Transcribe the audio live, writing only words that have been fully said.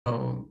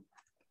So,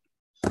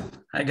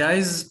 hi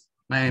guys,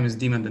 my name is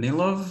Dima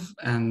Danilov,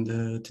 and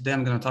today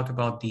I'm going to talk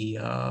about the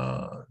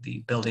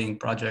building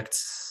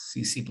projects,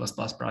 C++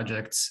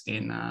 projects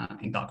in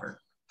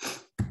Docker.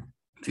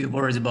 A few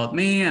words about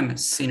me: I'm a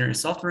senior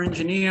software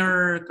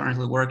engineer,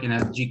 currently working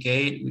at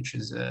GK8, which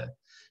is a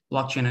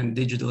blockchain and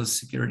digital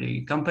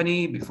security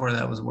company. Before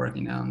that, I was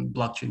working on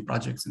blockchain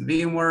projects in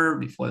VMware.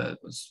 Before that, I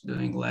was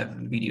doing live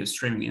video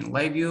streaming in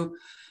LiveView.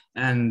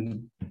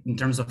 And in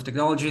terms of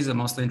technologies, I'm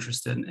mostly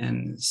interested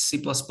in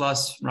C++,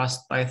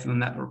 Rust, Python,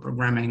 network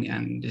programming,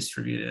 and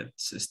distributed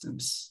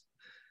systems.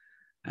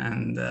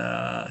 And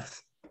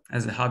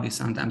as a hobby,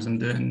 sometimes I'm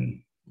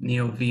doing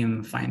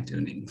Neo-VM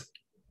fine-tuning.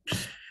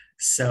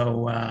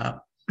 So,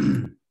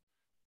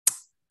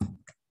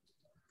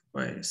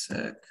 wait a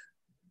sec.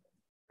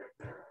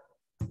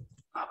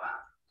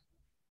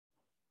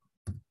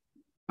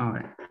 All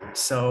right.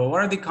 So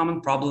what are the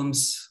common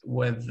problems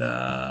with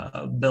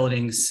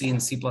building C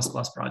and C++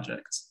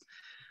 projects?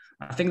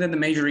 I think that the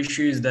major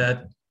issue is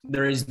that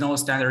there is no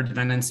standard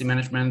dependency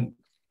management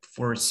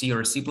for C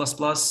or C++.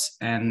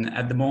 And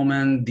at the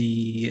moment,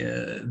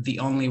 the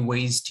only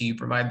ways to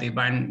provide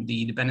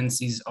the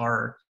dependencies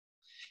are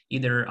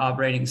either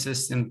operating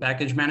system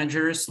package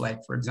managers,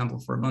 like for example,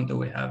 for Ubuntu,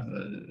 we have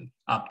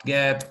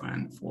apt-get,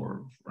 and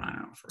for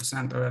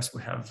CentOS,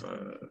 we have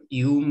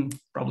EUM,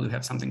 probably we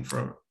have something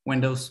for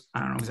Windows,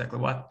 I don't know exactly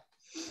what.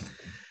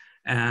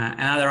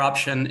 Another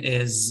option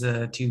is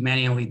to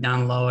manually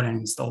download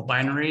and install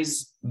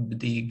binaries,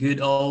 the good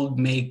old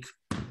make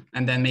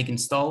and then make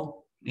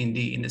install in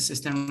the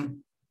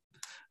system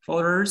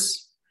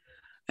folders.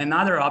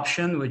 Another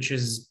option, which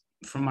is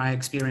from my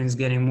experience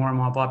getting more and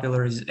more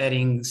popular, is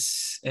adding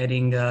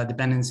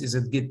dependencies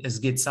as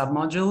Git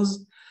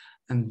submodules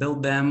and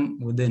build them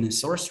within a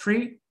source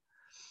tree.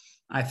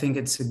 I think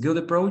it's a good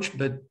approach,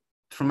 but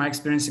from my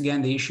experience,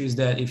 again, the issue is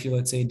that if you,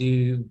 let's say,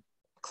 do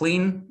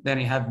clean, then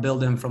you have to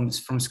build them from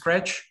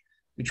scratch,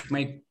 which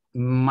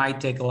might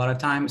take a lot of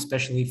time,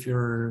 especially if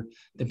your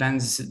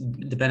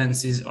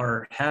dependencies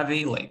are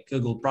heavy, like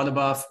Google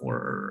Protobuf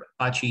or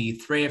Apache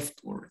Thrift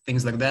or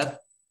things like that.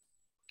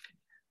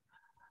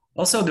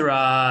 Also, there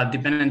are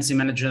dependency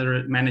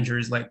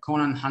managers like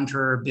Conan,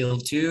 Hunter,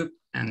 Build2,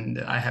 and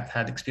I have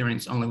had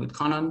experience only with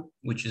Conan,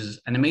 which is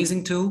an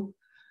amazing tool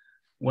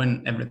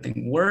when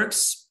everything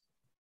works.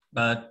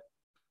 But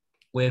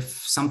if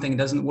something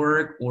doesn't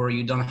work or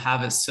you don't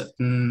have a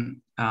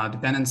certain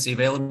dependency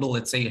available,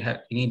 let's say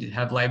you need to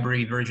have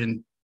library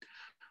version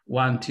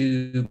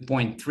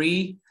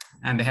 1.2.3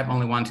 and they have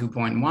only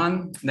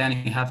 1.2.1, then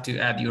you have to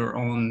add your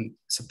own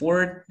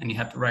support and you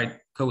have to write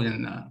code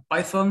in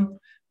Python,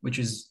 which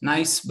is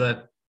nice,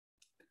 but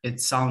it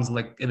sounds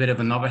like a bit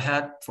of an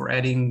overhead for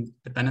adding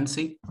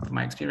dependency, from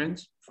my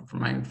experience, from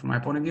my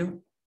point of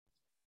view.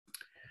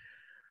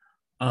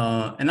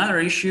 Another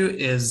issue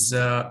is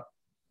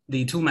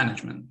the tool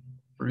management.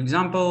 For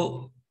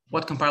example,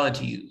 what compiler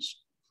to use.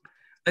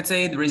 Let's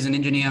say there is an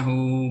engineer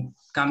who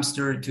comes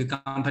to a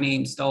company,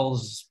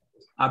 installs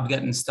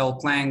apt-get install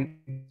Clang,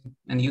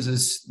 and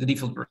uses the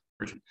default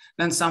version.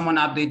 Then someone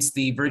updates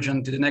the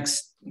version to the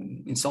next,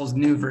 installs the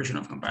new version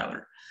of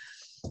compiler.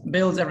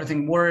 Builds,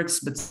 everything works,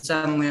 but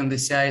suddenly on the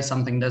CI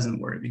something doesn't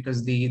work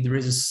because there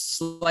is a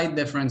slight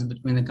difference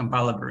between the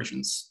compiler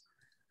versions.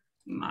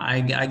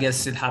 I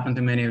guess it happened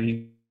to many of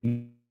you.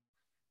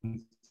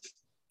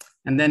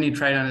 And then you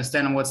try to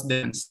understand what's the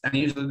difference. And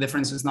usually the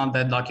difference is not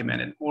that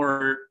documented,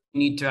 or you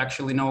need to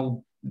actually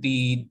know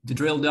the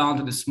drill down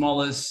to the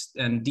smallest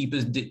and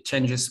deepest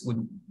changes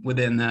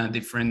within a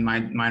different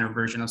minor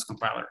version of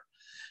compiler.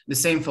 The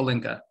same for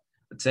Linka.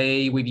 Let's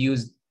say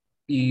you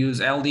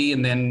use LD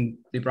and then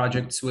the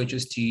project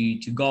switches to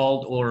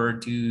Gold or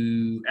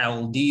to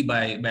LD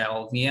by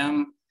LVM,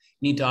 you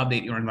need to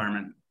update your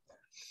environment.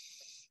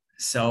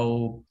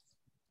 So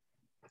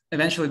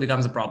eventually it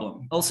becomes a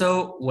problem.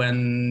 Also,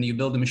 when you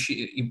build a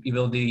machine, you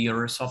build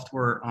your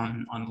software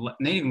on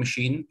native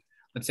machine,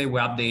 let's say we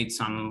update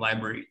some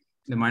library,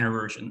 the minor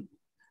version,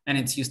 and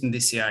it's used in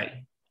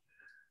DCI.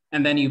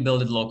 And then you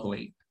build it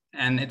locally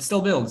and it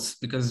still builds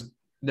because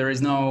there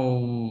is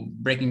no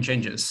breaking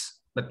changes.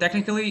 But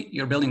technically,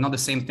 you're building not the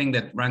same thing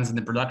that runs in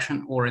the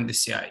production or in the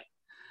CI.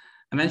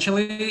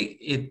 Eventually,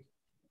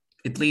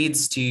 it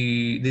leads to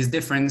these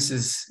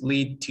differences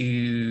lead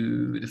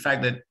to the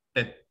fact that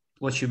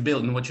what you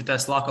build and what you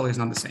test locally is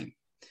not the same.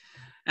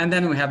 And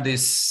then we have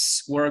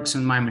this works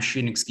on my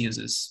machine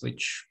excuses,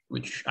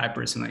 which I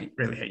personally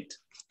really hate.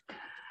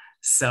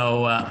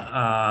 So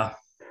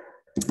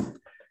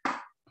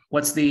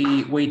what's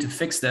the way to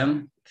fix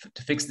them?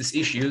 To fix these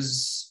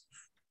issues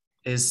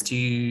is to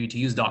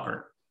use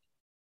Docker.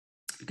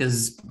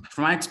 Because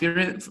from my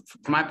experience,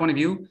 from my point of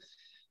view,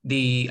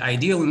 the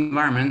ideal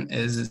environment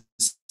is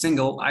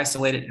single,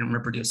 isolated, and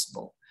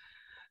reproducible.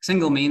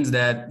 Single means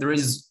that there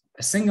is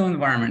a single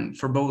environment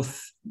for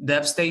both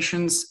dev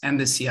stations and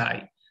the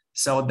CI,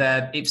 so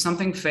that if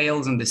something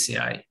fails in the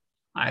CI,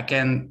 I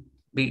can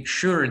be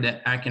sure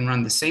that I can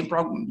run the same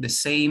program, the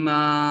same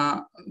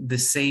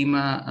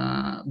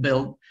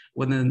build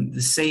within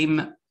the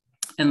same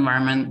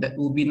environment that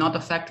will be not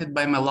affected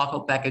by my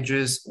local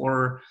packages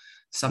or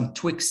some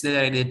tweaks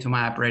that I did to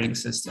my operating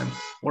system,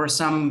 or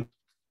some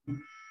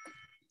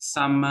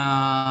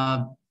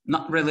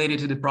not related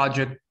to the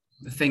project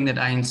thing that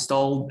I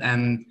installed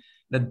and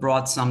that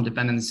brought some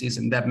dependencies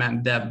and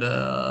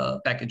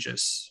dev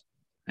packages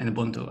in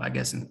Ubuntu. I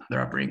guess in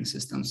other operating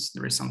systems,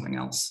 there is something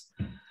else.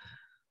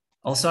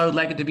 Also, I would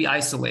like it to be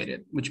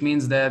isolated, which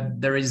means that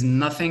there is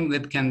nothing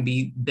that can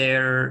be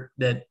there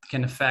that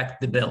can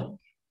affect the build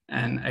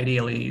and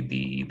ideally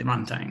the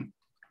runtime.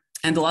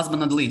 And the last but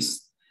not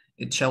least,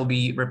 it shall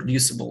be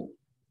reproducible,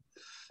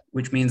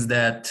 which means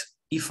that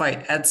if I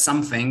add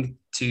something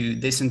to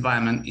this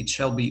environment, it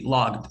shall be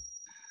logged,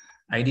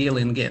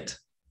 ideally in Git,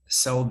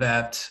 so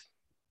that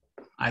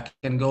I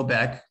can go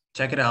back,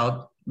 check it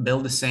out,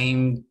 build the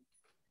same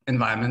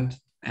environment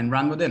and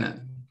run within it,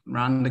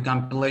 run the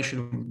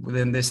compilation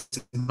within this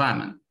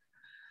environment.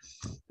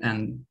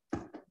 And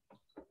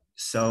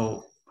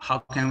so how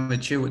can we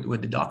achieve it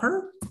with the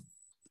Docker?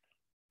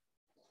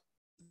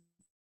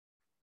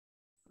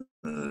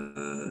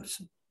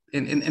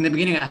 In the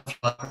beginning, I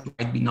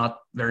might be not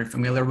very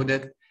familiar with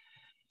it.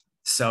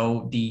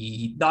 So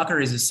the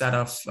Docker is a set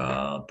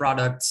of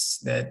products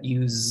that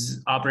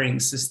use operating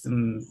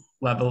system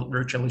level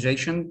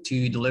virtualization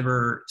to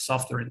deliver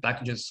software in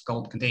packages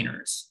called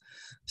containers.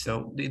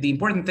 So the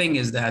important thing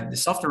is that the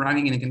software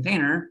running in a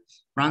container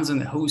runs on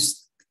the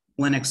host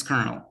Linux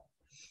kernel,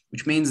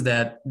 which means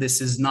that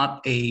this is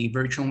not a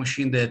virtual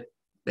machine that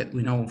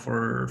we know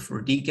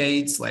for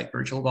decades, like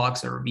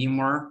VirtualBox or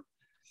VMware.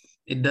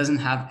 It doesn't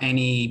have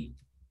any,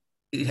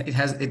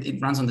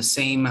 it runs on the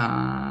same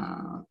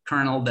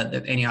kernel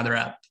that any other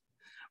app.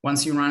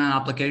 Once you run an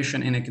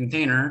application in a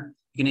container,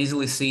 you can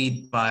easily see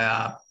it by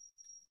a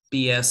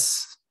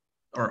PS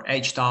or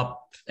HTOP,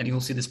 and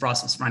you'll see this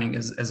process running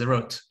as a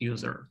root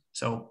user.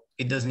 So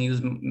it doesn't use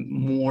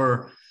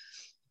more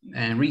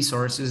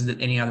resources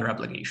than any other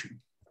application.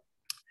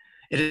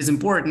 It is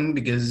important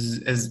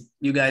because, as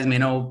you guys may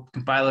know,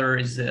 compiler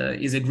is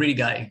a greedy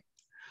guy.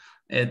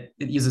 It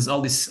uses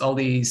all the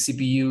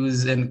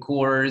CPUs and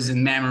cores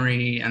and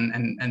memory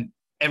and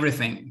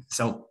everything.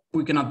 So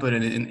we cannot put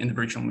it in a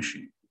virtual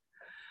machine.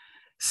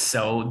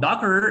 So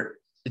Docker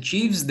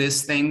achieves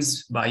these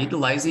things by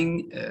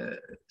utilizing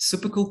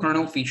super cool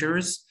kernel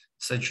features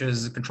such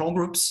as control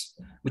groups,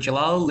 which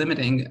allow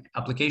limiting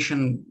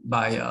application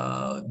by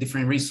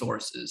different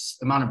resources,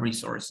 amount of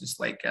resources,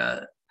 like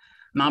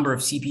number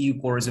of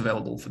CPU cores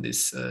available for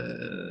this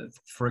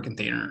for a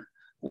container,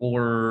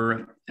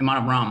 or amount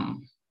of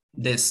RAM,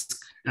 disk,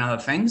 and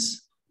other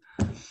things.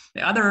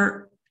 The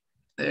other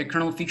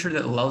kernel feature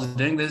that allows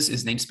doing this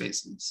is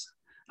namespaces.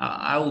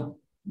 I'll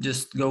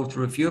just go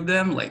through a few of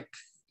them, like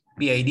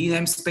PID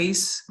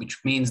namespace, which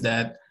means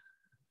that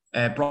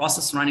a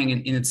process running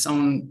in its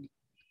own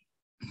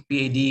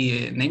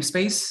PID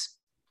namespace,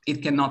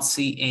 it cannot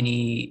see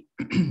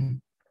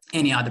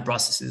any other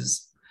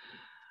processes.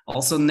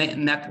 Also,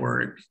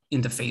 network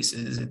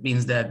interfaces. It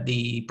means that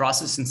the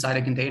process inside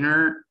a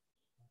container,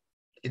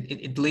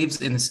 it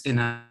lives in its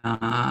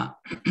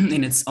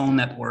own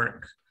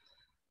network.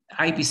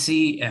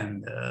 IPC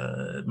and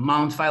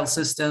mount file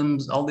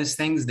systems, all these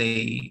things,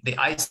 they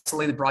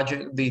isolate the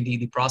project,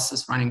 the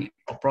process running,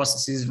 or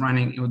processes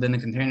running within the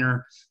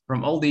container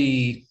from all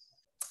the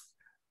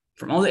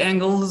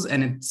angles,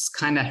 and it's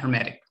kind of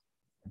hermetic.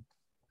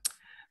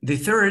 The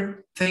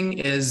third thing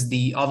is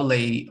the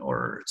overlay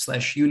or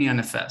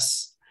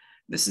 /UnionFS.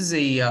 This is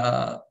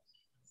a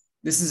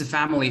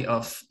family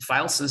of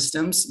file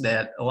systems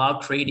that allow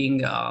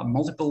creating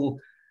multiple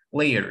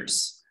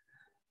layers,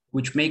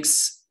 which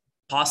makes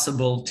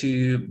possible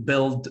to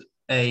build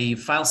a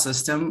file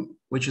system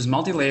which is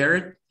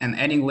multi-layered and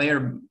adding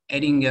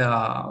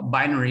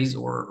binaries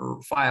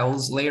or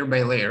files layer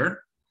by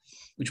layer,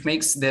 which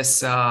makes this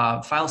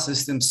file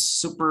system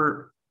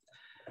super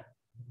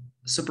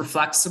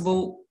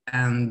flexible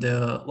and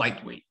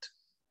lightweight.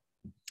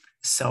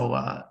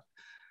 So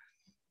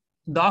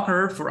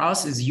Docker for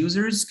us as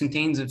users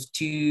contains of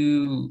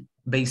two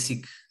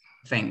basic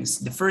things.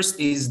 The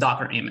first is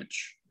Docker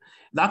image.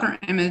 Docker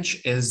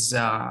image is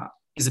a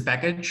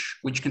package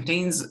which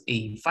contains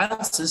a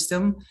file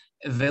system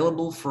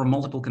available for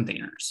multiple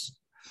containers.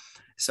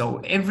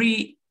 So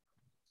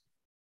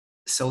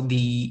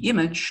the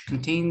image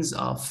contains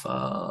of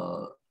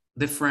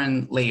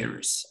different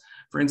layers.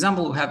 For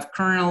example, we have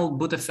kernel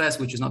bootfs,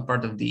 which is not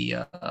part of the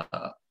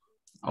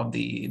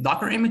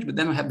Docker image, but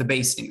then we have the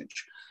base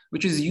image,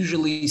 which is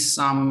usually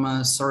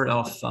some sort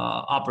of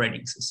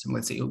operating system,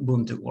 let's say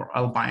Ubuntu or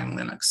Alpine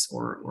Linux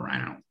or I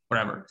don't know,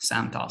 whatever,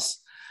 CentOS.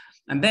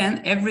 And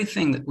then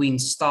everything that we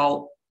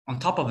install on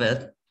top of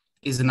it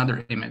is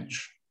another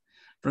image.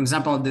 For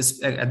example,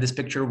 at this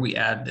picture, we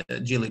add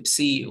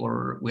glibc,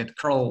 or we had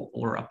curl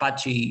or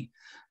Apache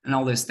and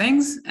all these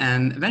things.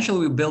 And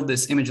eventually we build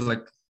this image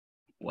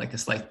like a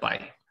sliced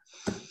pie.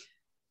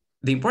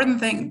 The important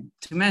thing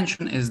to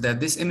mention is that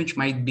this image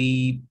might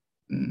be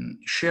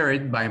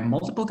shared by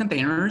multiple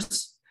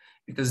containers,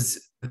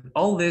 because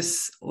all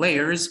these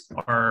layers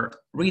are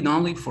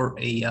read-only for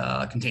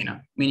a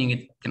container, meaning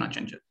it cannot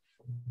change it.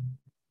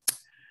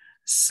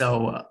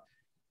 So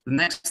the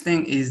next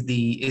thing is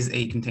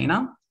a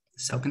container.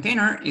 So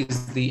container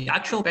is the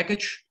actual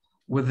package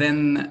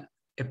within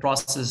a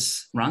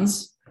process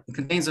runs. It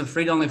contains a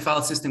read-only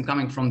file system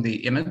coming from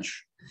the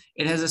image.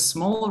 It has a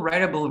small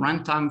writable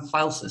runtime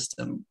file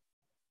system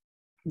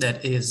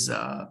that is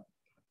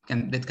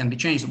that can be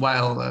changed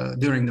while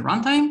during the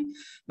runtime,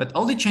 but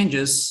all the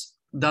changes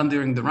done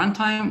during the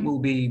runtime will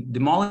be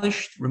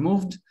demolished,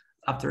 removed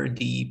after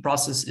the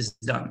process is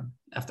done,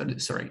 after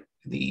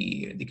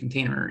the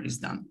container is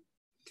done.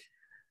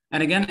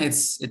 And again,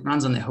 it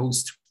runs on the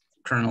host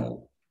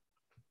kernel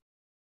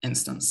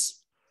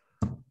instance.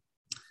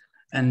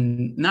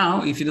 And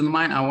now, if you don't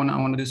mind, I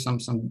want to do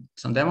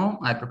some demo.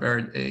 I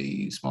prepared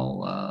a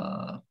small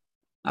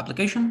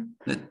application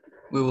that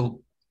we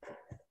will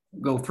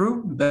go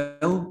through,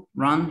 build,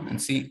 run,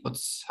 and see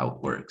how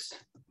it works.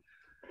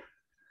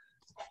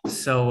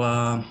 So,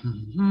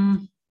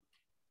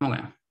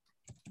 okay.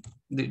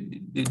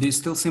 Do you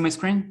still see my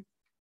screen?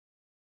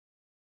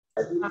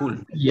 Cool.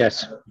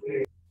 Yes.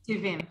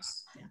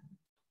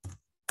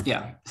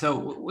 Yeah.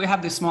 So we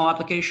have this small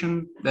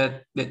application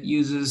that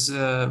uses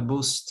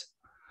Boost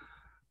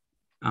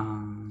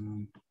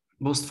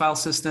file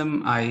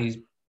system.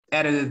 I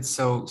edited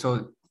so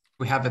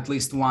we have at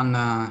least one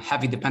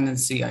heavy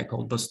dependency. I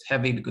call Boost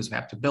heavy because we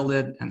have to build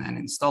it and then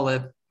install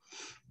it.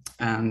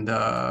 And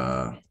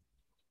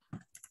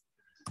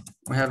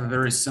we have a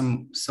very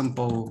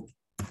simple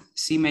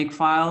CMake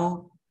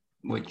file,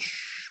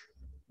 which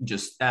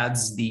just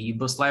adds the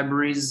Boost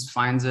libraries,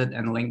 finds it,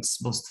 and links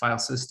Boost file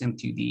system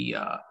to the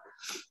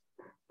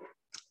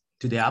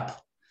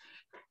app.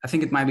 I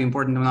think it might be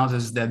important to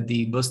notice that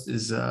the Boost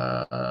is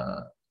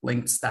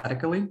linked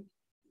statically.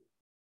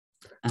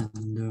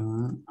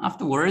 And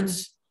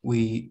afterwards,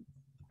 we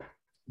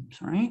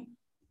can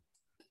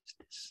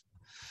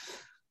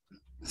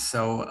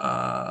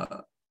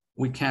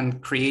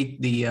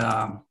create the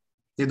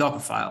Docker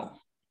file.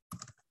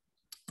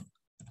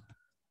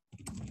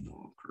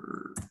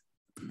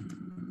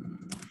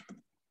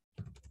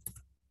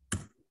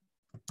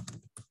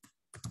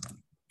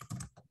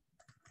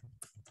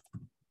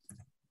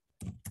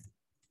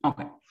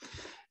 Okay,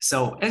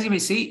 so as you may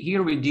see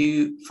here, we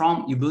do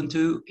from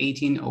Ubuntu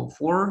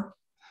 18.04,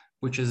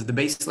 which is the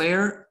base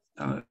layer.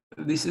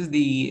 This is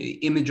the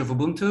image of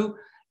Ubuntu.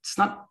 It's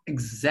not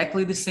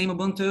exactly the same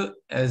Ubuntu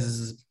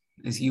as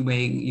you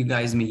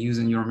guys may use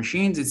in your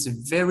machines. It's a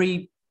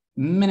very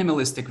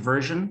minimalistic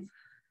version.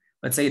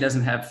 Let's say it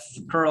doesn't have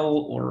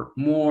curl or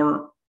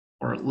more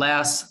or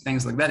less,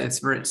 things like that. It's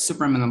very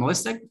super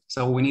minimalistic.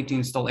 So we need to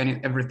install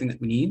everything that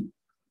we need.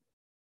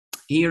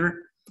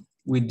 Here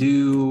we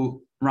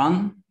do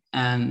run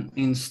and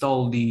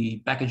install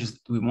the packages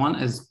that we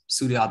want as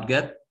sudo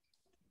apt-get.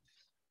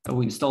 So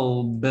we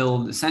install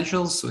build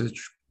essentials,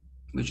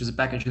 which is a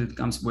package that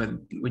comes with,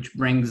 which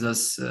brings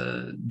us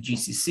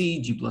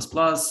GCC, G++,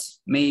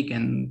 make,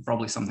 and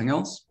probably something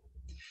else.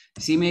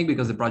 CMake,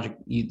 because the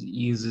project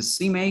uses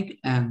CMake,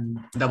 and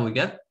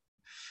wget.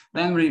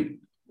 Then we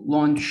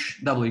launch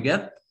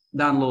wget,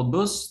 download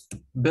Boost,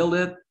 build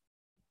it,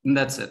 and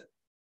that's it.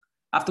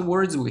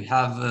 Afterwards, we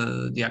have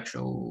the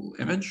actual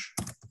image.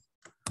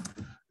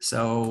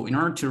 So in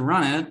order to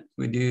run it,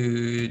 we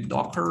do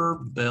docker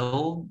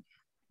build.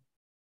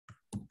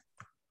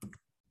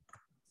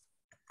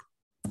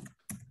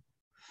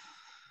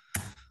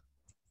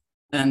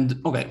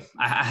 And okay,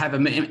 I have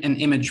an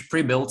image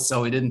pre-built,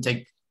 so it didn't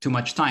take too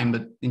much time,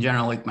 but in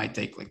general, it might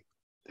take like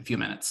a few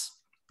minutes.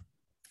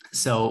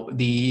 So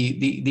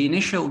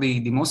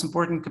the most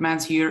important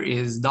commands here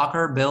is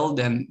docker build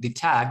and the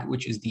tag,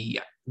 which is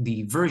the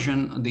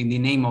version, the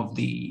name of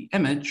the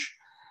image,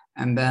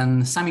 and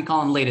then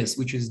semicolon latest,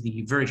 which is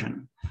the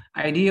version.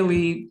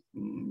 Ideally,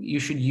 you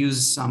should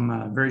use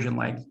some version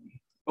like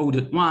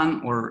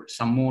 0.1 or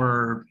some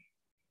more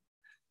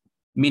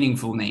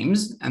meaningful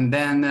names. And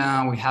then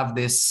we have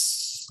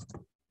this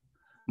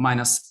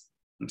minus,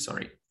 I'm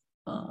sorry,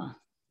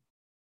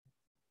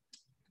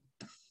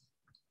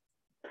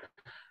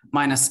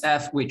 minus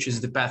F, which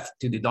is the path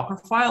to the Docker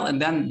file. And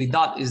then the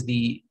dot is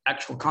the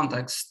actual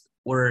context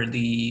where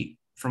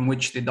from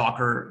which the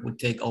Docker would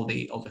take all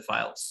the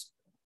files.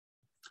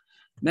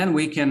 Then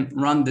we can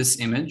run this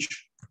image.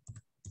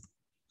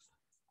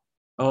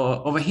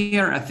 Over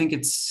here, I think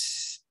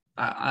it's,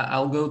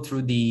 I'll go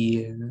through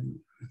the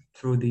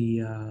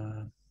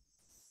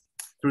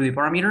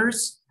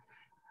parameters.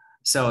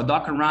 So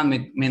Docker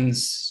run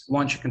means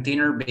launch a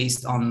container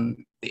based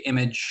on the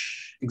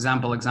image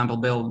example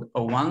build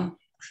 01.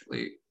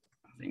 Actually,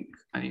 I think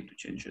I need to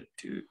change it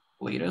to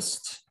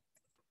latest.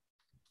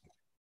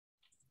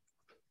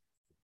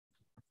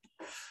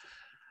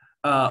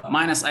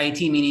 Minus IT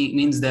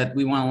means that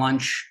we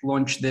want to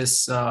launch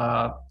this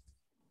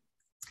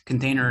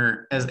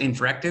container as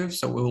interactive,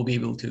 so we will be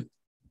able to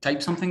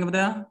type something over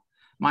there.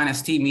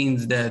 Minus T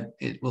means that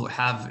it will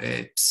have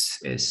a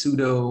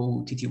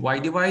pseudo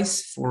TTY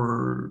device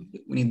we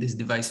need this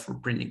device for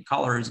printing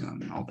colors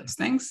and all these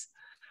things.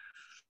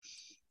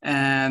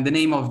 and the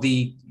name of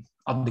the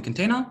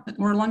container that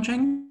we're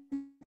launching.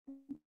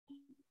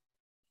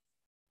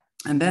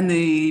 And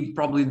then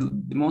probably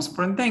the most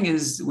important thing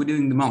is we're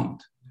doing the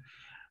mount.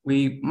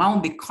 We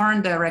mount the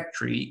current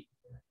directory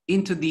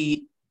into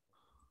the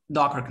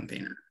Docker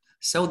container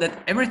so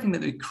that everything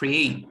that we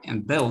create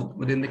and build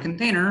within the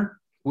container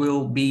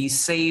will be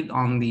saved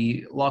on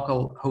the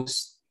local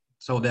host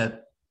so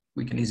that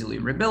we can easily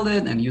rebuild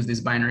it and use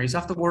these binaries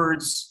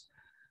afterwards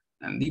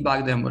and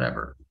debug them,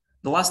 whatever.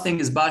 The last thing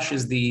is bash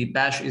is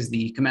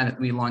the command that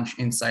we launch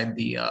inside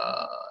the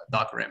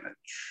Docker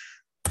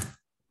image.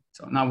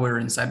 So now we're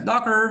inside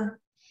Docker.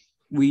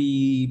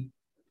 We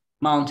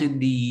mounted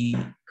the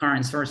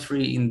current source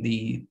tree in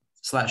the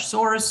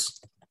 /source.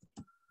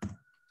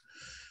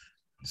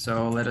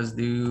 So let us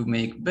do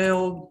make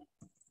build,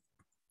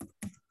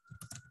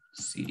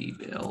 cd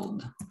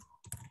build,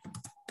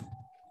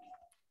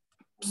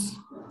 oops,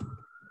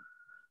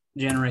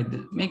 generate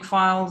the make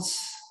files.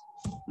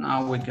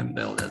 Now we can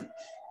build it.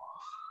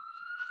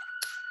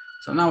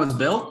 So now it's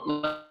built.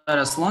 Let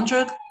us launch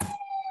it.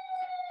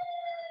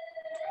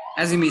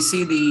 As you may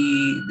see,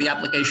 the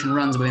application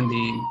runs within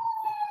the,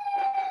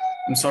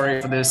 I'm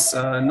sorry for this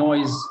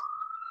noise.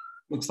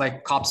 Looks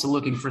like cops are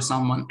looking for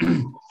someone.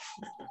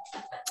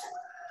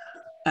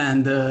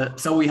 And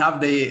so we have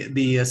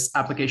the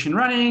application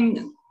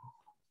running,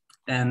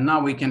 and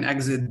now we can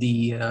exit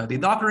the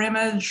Docker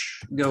image,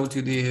 go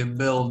to the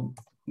build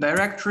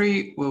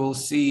directory. We will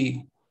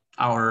see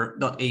our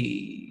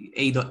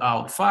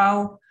 .a.out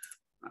file.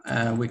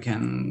 We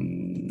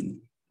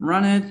can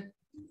run it.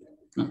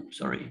 Oh,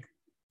 sorry.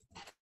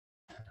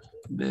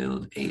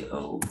 Build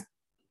AO,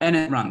 and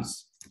it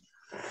runs.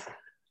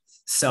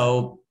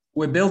 So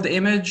we build the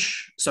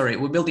image, sorry,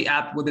 we build the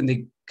app within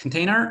the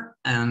container,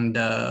 and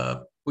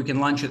we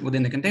can launch it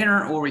within the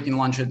container, or we can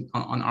launch it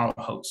on our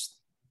host.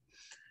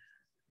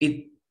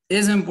 It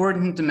is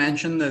important to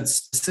mention that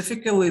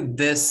specifically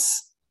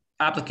this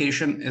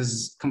application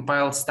is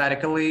compiled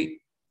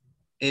statically.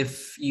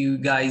 If you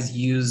guys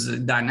use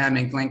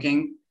dynamic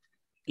linking,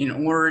 in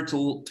order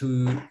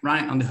to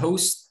run it on the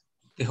host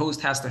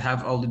has to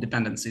have all the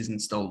dependencies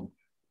installed.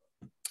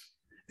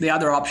 The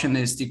other option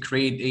is to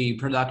create a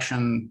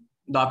production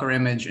Docker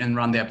image and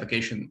run the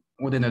application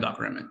within the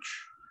Docker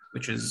image,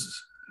 which is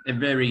a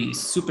very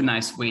super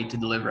nice way to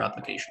deliver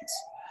applications.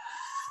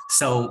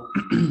 So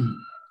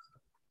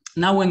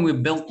now when we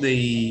built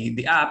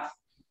the app,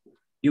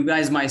 you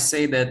guys might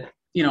say that,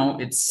 you know,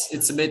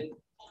 it's a bit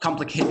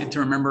complicated to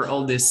remember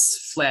all these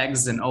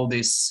flags and all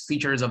these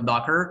features of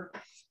Docker.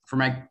 From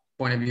my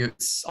point of view,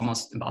 it's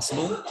almost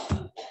impossible.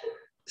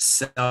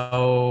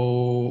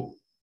 So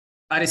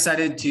I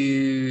decided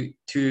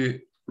to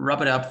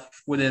wrap it up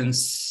within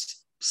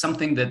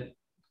something that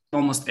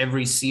almost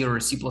every C or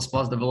C++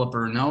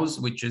 developer knows,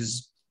 which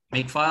is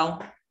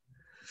makefile.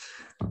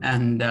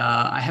 And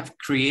I have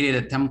created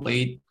a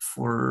template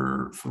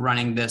for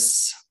running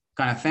this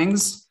kind of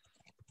things.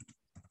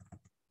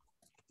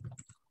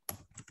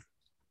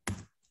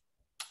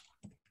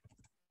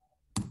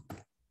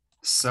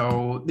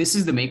 So this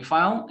is the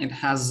makefile. It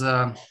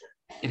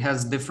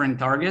has different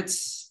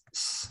targets.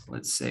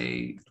 Let's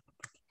say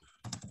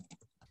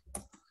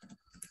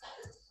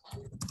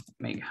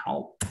make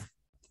help.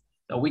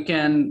 So we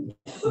can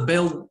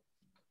build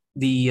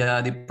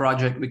the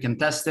project, we can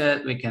test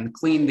it, we can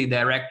clean the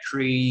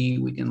directory,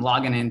 we can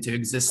log in into an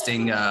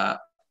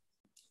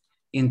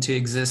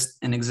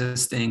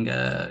existing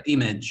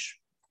image.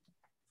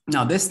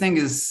 Now this thing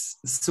is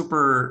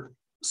super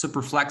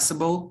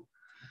flexible.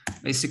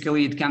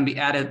 Basically, it can be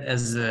added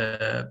as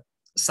a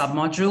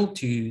submodule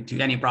to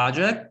any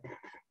project,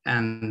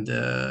 and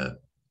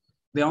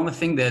the only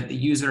thing that the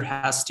user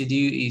has to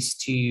do is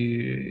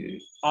to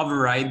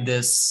override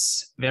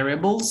this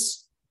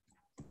variables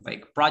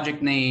like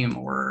project name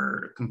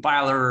or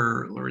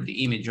compiler or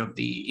the image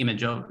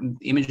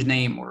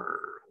name or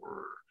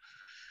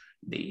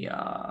the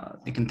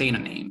container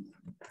name,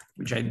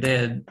 which I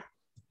did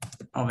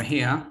over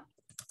here.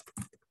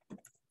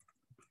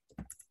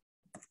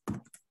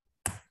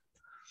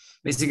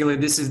 Basically,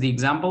 this is the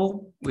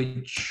example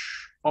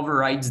which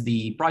overrides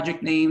the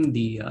project name,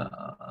 the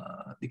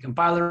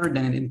compiler,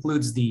 then it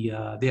includes the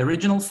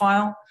original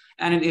file,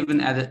 and it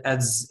even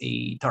adds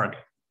a target.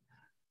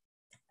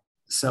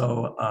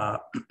 So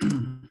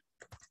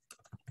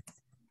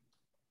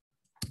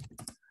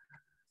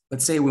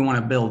let's say we want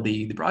to build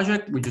the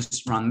project. We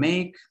just run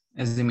make.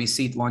 As you may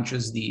see, it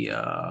launches the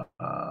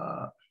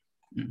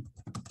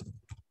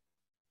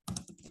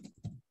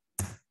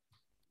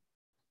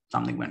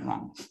something went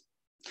wrong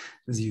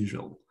as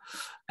usual.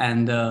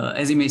 And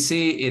as you may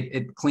see,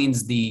 it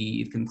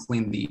can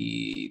clean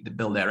the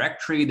build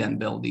directory, then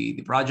build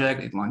the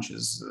project. It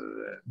launches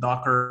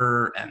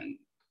Docker and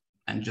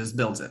just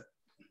builds it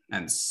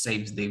and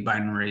saves the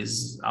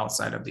binaries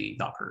outside of the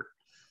Docker.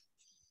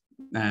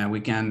 We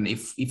can,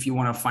 if you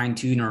want to fine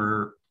tune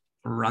or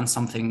run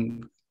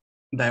something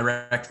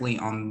directly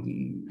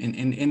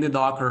in the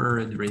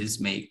Docker, there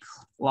is make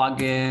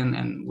login,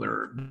 and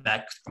we're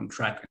back on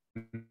track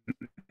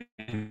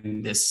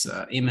in this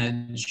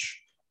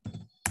image.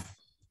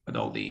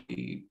 all the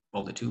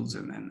tools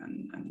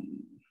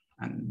and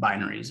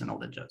binaries and all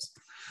that jazz.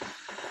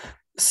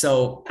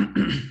 So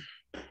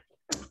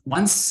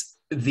once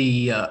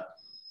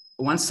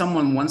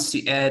someone wants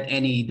to add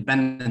any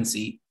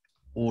dependency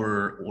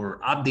or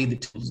update the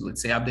tools,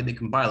 let's say update the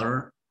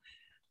compiler,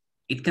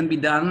 it can be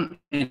done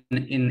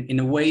in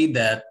a way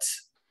that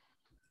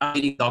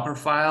updating Docker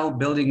file,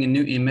 building a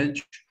new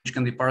image, which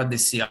can be part of the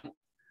CI,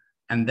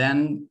 and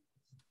then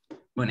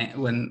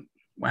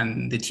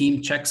when the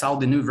team checks out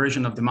the new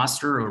version of the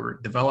master or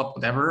develop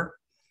whatever,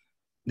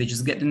 they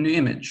just get the new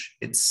image.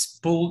 It's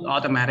pulled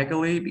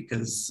automatically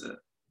because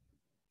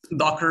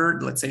Docker,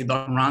 let's say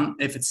Docker run,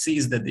 if it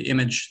sees that the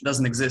image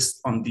doesn't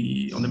exist on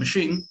the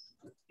machine,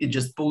 it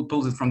just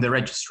pulls it from the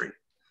registry.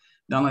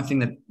 The only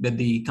thing that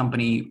the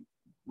company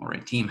or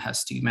a team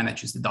has to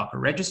manage is the Docker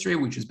registry,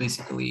 which is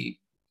basically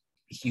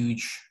a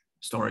huge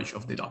storage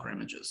of the Docker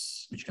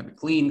images, which can be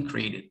cleaned,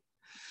 created.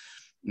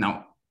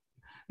 Now,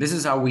 this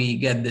is how we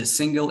get this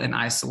single and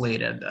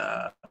isolated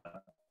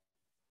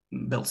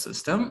build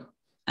system.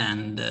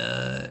 And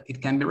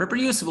it can be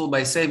reproducible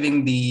by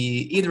saving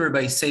either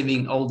by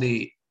saving all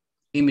the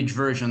image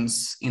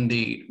versions in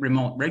the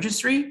remote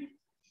registry,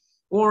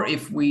 or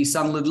if we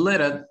suddenly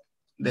deleted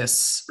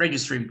this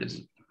registry because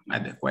it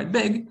might be quite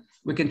big,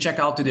 we can check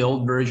out to the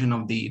old version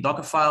of the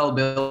Docker file,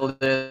 build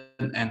it,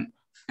 and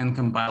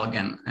compile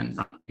again and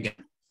run again.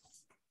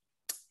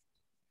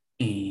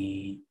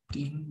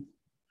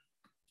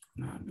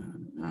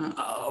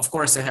 Of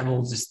course, I have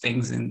all these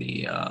things in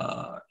the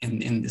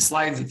in the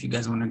slides. If you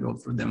guys want to go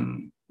through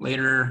them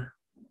later,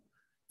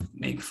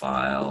 make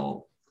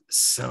file.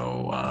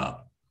 So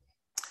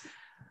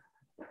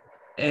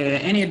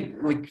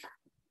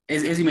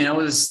as you may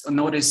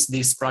notice,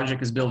 this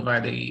project is built by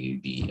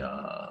the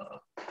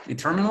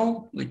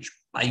terminal, which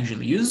I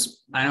usually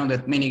use. I know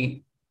that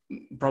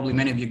probably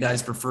many of you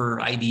guys prefer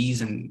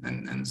IDEs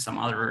and some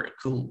other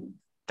cool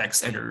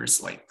text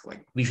editors like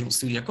Visual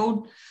Studio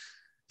Code.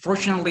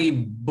 Fortunately,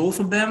 both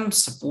of them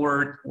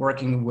support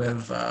working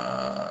with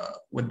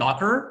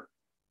Docker.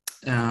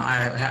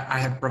 I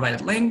have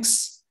provided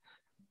links.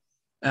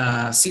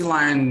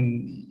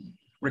 C-Line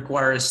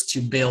requires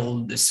to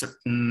build a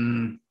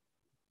certain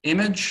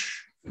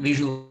image.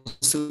 Visual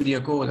Studio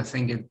Code, I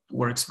think it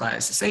works by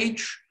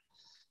SSH.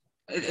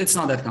 It's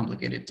not that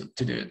complicated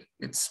to do it.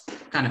 It's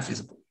kind of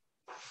feasible.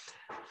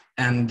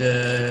 And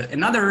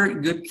another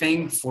good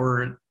thing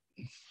for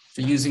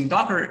using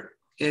Docker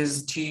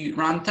is to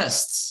run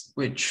tests,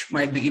 which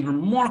might be even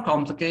more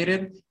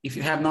complicated if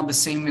you have not the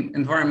same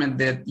environment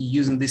that you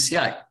use in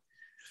DCI.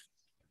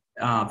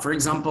 For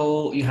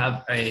example, you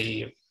have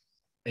a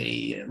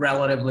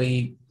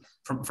relatively,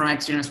 from my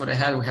experience, what I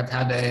had, we have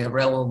had a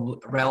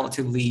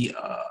relatively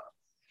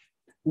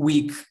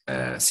weak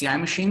CI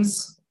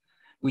machines,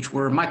 which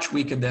were much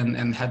weaker than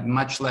and had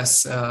much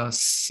less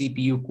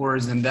CPU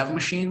cores than dev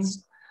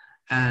machines.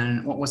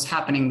 And what was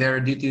happening there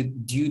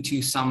due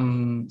to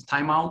some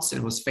timeouts,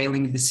 it was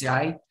failing the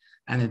CI,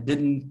 and it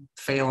didn't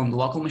fail on the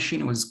local machine.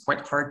 It was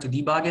quite hard to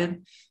debug it.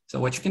 So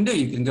what you can do,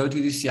 you can go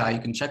to the CI, you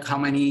can check how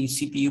many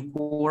CPU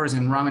cores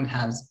and RAM it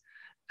has,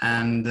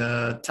 and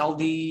tell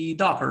the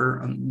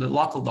Docker, the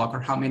local Docker,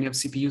 how many of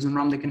CPUs and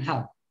RAM they can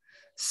have.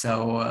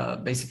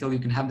 So basically,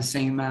 you can have the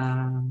same,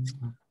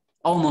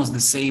 almost the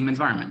same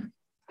environment.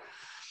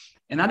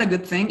 Another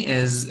good thing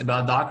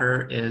about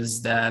Docker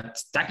is that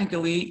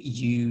technically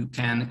you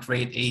can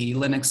create a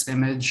Linux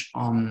image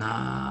on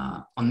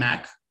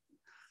Mac.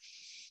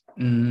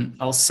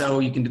 Also,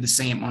 you can do the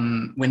same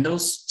on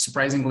Windows.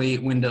 Surprisingly,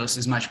 Windows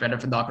is much better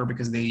for Docker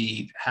because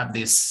they have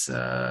this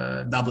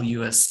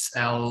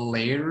WSL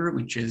layer,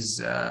 which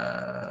is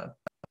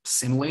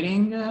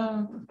simulating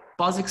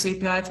POSIX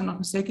API, if I'm not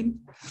mistaken.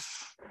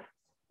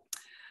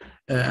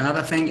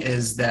 Another thing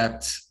is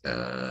that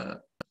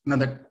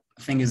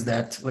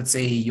let's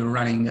say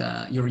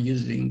you're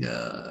using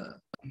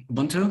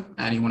Ubuntu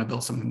and you want to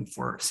build something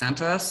for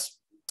CentOS,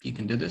 you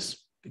can do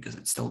this because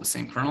it's still the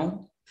same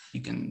kernel.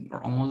 You can,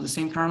 or almost the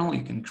same kernel.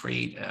 You can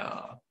create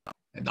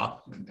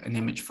an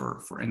image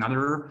for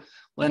another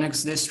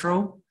Linux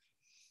distro,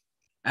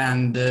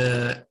 and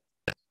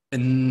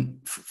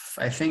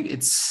I think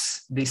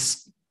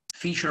this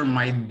feature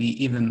might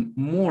be even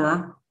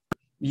more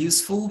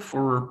useful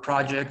for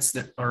projects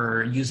that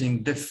are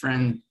using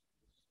different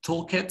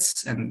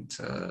toolkits and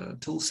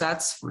tool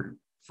sets, for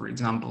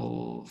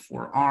example,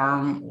 for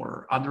ARM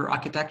or other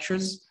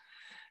architectures,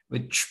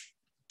 which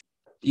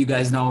you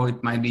guys know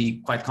it might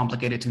be quite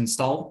complicated to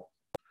install.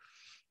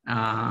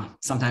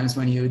 Sometimes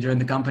when you join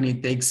the company,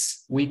 it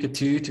takes a week or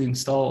two to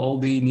install all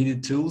the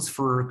needed tools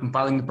for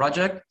compiling the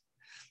project.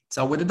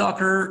 So with the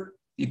Docker,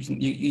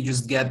 you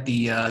just get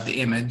the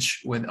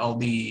image with all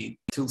the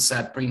tool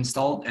set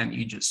pre-installed, and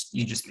you just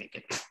make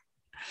it.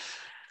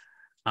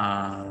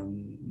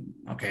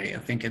 Okay, I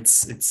think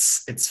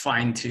it's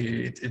fine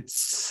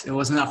it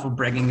was enough of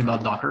bragging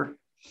about Docker.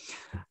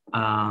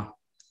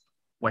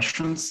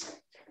 Questions?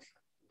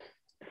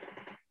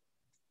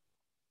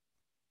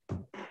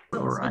 So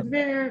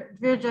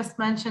Dvir just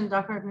mentioned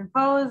Docker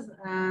Compose,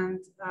 and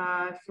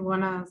if you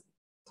want to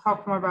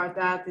talk more about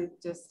that.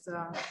 It just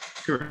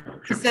Sure.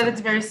 you said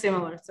it's very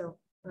similar. So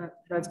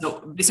that's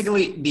so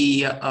basically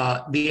the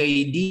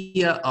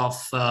idea of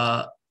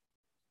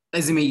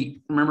as you may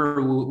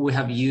remember, we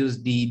have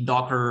used the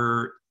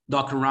Docker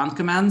run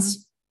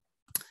commands.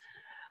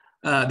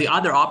 The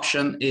other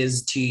option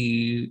is to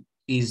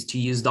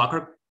use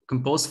Docker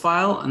compose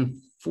file.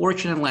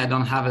 Unfortunately, I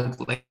don't have it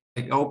like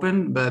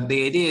open, but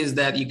the idea is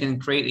that you can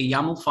create a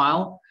YAML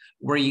file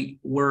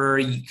where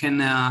you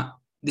can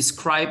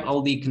describe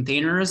all the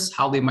containers,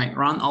 how they might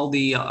run, all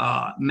the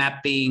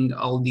mapping,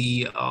 all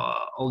the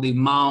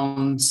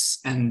mounts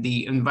and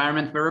the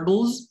environment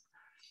variables.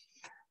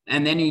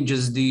 And then you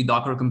just do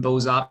Docker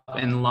compose up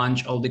and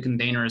launch all the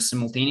containers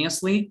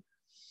simultaneously.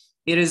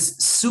 It is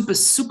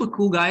super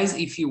cool, guys,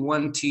 if you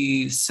want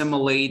to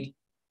simulate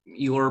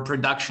your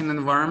production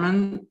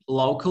environment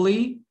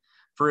locally.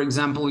 For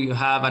example, you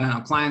have, I don't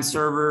know, client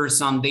server,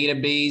 some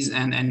database,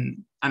 and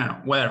I don't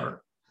know,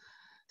 whatever.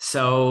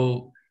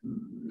 So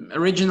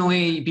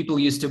originally, people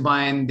used to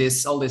bind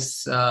all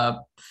these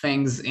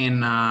things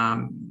in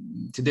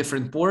to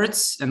different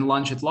ports and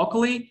launch it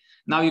locally.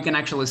 Now you can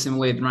actually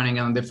simulate running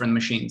on different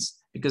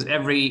machines because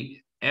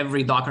every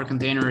Docker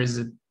container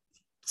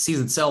sees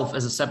itself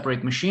as a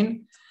separate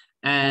machine,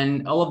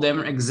 and all of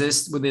them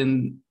exist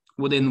within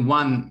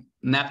one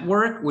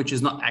network, which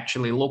is not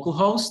actually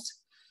localhost.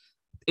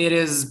 It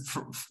is,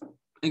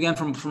 again,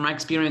 from my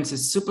experience,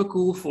 it's super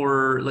cool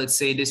for, let's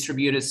say,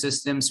 distributed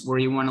systems where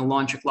you want to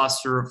launch a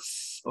cluster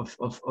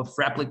of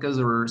replicas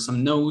or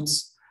some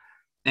nodes,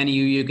 and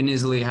you can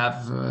easily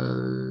have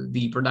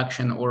the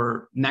production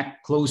or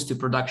close to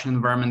production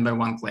environment by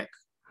one click.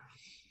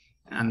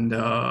 And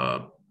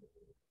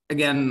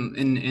again,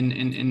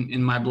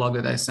 in my blog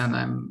that I sent,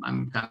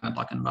 I'm kind of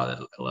talking about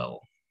it a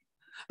little.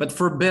 But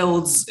for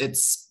builds,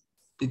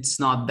 it's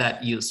not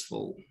that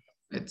useful.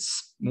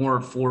 It's more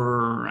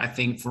for, I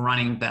think, for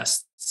running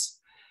tests.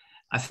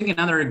 I think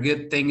another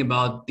good thing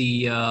about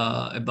the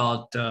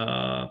about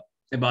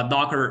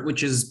Docker,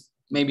 which is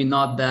maybe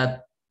not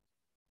that,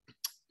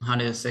 how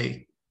do you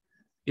say,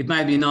 it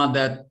might be not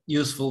that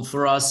useful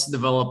for us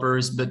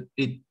developers, but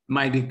it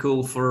might be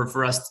cool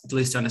for us at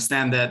least to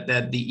understand that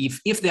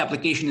if the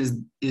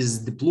application is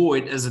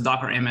deployed as a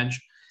Docker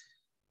image,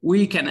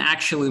 we can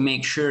actually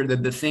make sure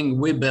that the thing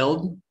we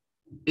build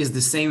is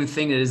the same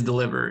thing that is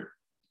delivered.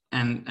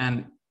 And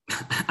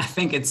I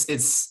think it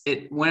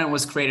when it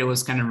was created, it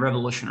was kind of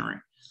revolutionary,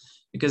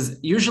 because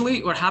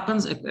usually what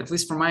happens, at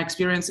least from my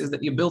experience, is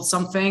that you build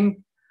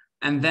something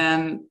and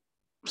then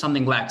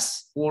something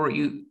lags, or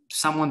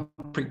someone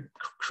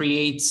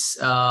creates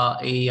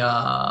a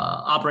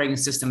operating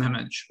system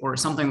image or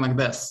something like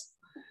this.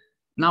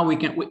 Now we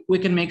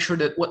can make sure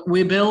that what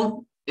we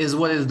build is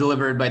what is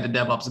delivered by the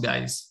DevOps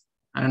guys.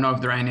 I don't know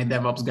if there are any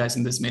DevOps guys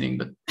in this meeting,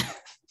 but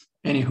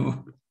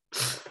anywho.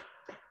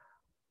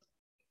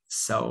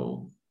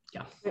 So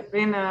yeah.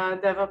 Being a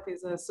DevOps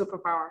is a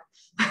superpower.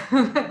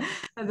 Sorry?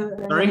 A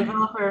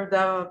developer of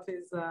DevOps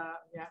is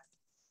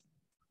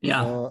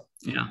Yeah.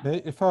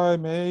 If I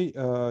may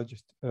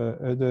just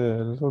add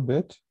a little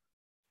bit,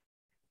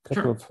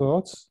 couple of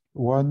thoughts.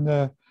 One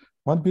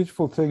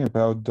beautiful thing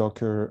about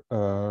Docker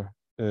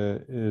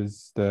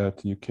is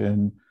that you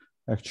can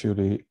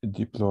actually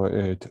deploy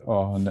it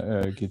on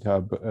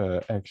GitHub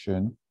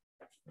Action,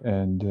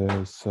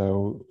 and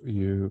so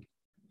you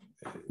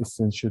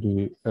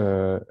essentially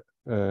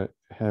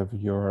have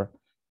your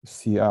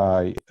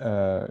CI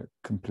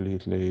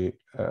completely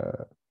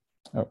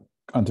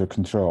under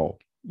control,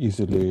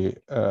 easily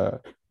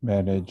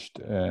managed,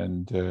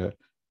 and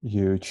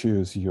you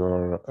choose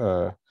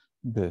your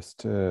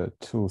best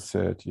tool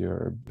set,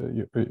 your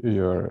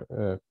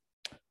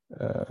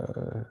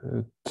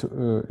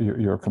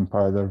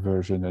compiler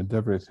version and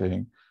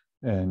everything,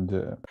 and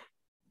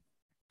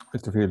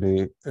it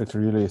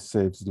really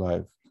saves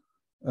life.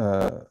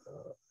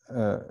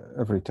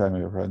 Every time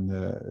you run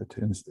it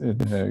in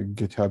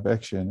GitHub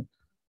Action,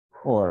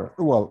 or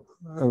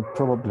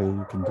probably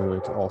you can do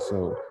it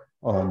also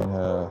on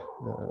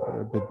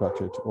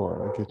Bitbucket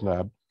or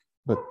GitLab,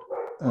 but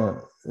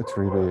it's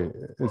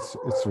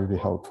really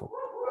helpful.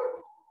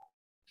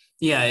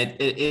 Yeah,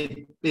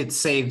 it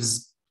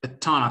saves a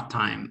ton of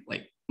time,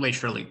 like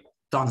literally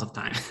tons of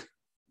time.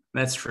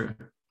 That's true.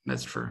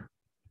 That's true.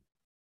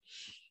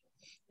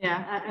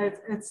 Yeah,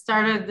 it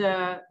started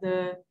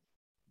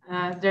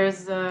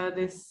there's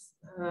this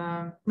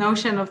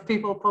notion of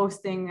people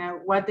posting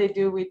what they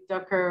do with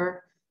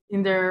Docker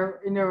in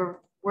their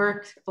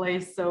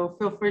workplace. So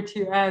feel free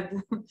to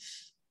add.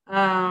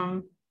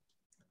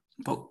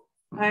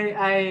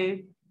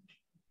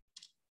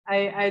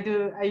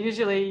 We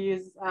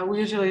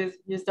usually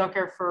use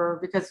Docker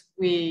because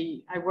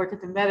I work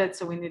at embedded,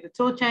 so we need a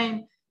tool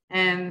chain,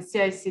 and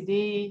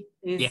CI/CD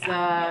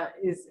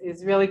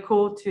is really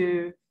cool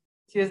to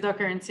use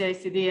Docker and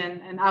CI/CD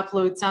and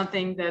upload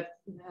something that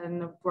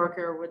in a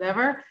worker or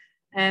whatever,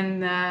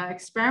 and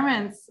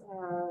experiments,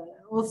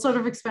 all sort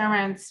of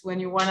experiments when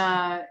you want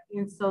to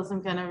install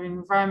some kind of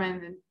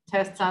environment and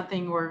test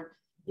something or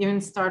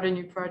even start a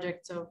new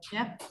project. So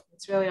yeah,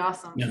 it's really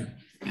awesome. Yeah,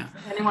 yeah.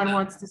 If anyone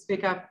wants to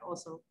speak up,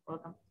 also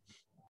welcome.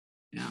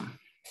 Yeah.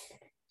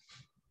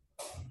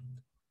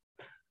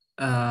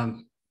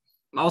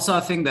 Also,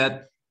 I think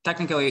that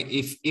technically,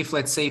 if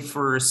let's say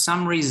for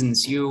some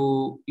reasons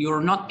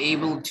you're not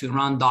able to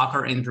run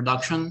Docker in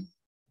production,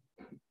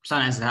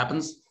 sometimes it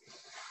happens,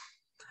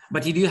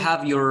 but you do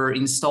have your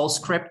install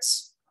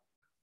scripts,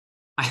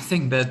 I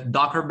think that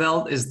Docker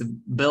build is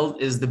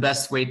the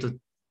best way to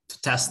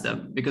test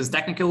them, because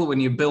technically when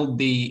you build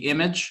the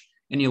image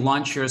and you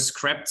launch your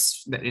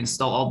scripts that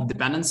install all the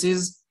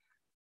dependencies,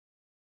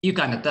 you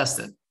kind of test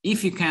it.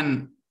 If you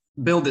can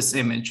build this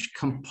image,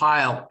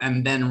 compile,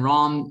 and then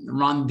run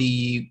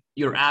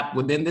your app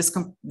within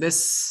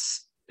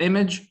this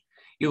image,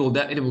 it will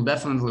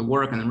definitely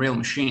work on a real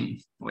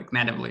machine, like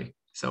natively.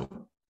 So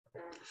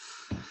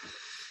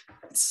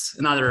it's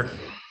another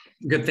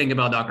good thing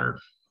about Docker.